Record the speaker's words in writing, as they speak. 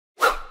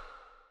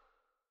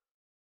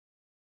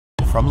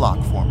from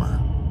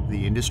Lockformer,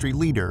 the industry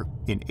leader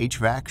in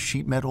HVAC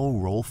sheet metal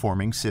roll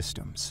forming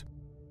systems.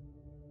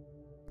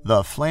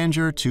 The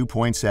Flanger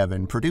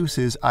 2.7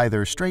 produces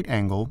either straight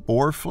angle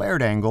or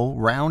flared angle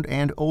round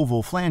and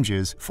oval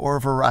flanges for a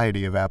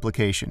variety of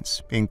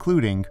applications,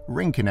 including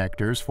ring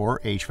connectors for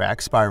HVAC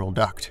spiral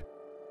duct.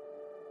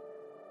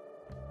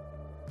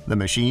 The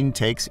machine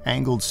takes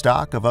angled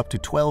stock of up to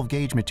 12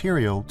 gauge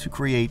material to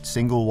create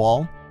single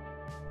wall,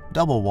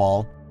 double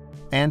wall,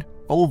 and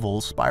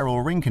oval spiral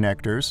ring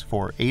connectors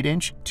for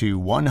 8-inch to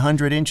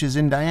 100 inches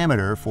in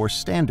diameter for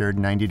standard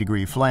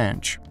 90-degree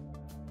flange.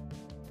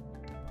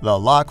 The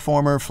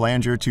Lockformer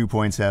Flanger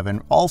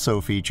 2.7 also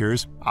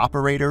features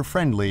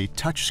operator-friendly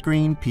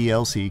touchscreen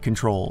PLC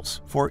controls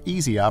for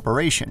easy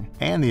operation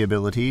and the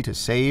ability to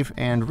save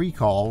and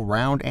recall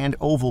round and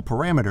oval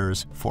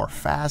parameters for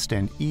fast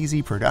and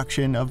easy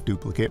production of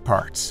duplicate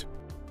parts.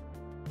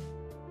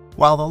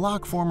 While the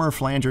Lockformer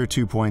Flanger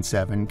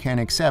 2.7 can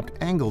accept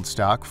angled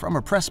stock from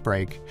a press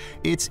brake,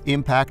 its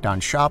impact on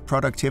shop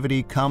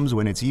productivity comes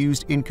when it's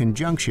used in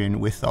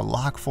conjunction with the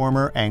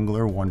Lockformer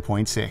Angler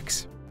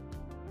 1.6.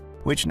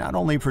 which not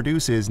only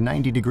produces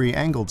 90-degree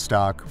angled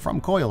stock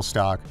from coil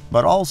stock,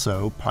 but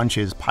also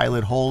punches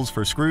pilot holes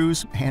for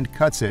screws and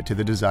cuts it to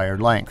the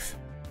desired length.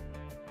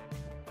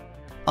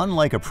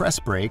 Unlike a press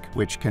brake,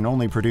 which can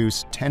only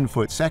produce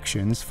 10-foot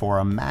sections for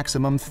a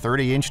maximum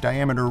 30-inch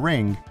diameter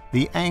ring,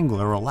 the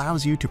Angler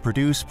allows you to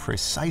produce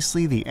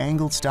precisely the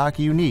angled stock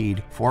you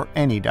need for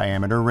any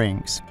diameter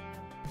rings,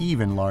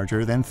 even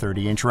larger than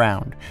 30-inch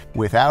round,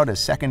 without a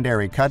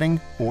secondary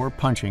cutting or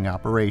punching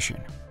operation.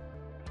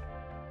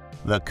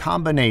 The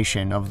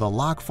combination of the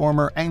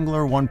Lockformer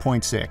Angler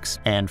 1.6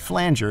 and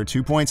Flanger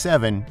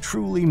 2.7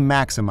 truly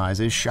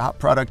maximizes shop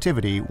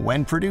productivity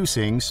when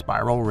producing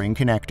spiral ring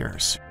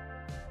connectors.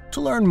 To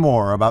learn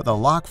more about the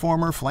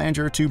Lockformer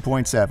Flanger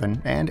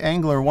 2.7 and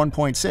Angler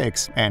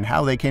 1.6 and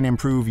how they can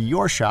improve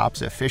your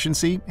shop's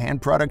efficiency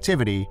and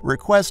productivity,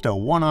 request a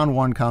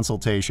one-on-one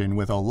consultation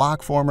with a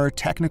Lockformer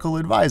technical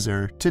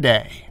advisor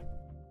today.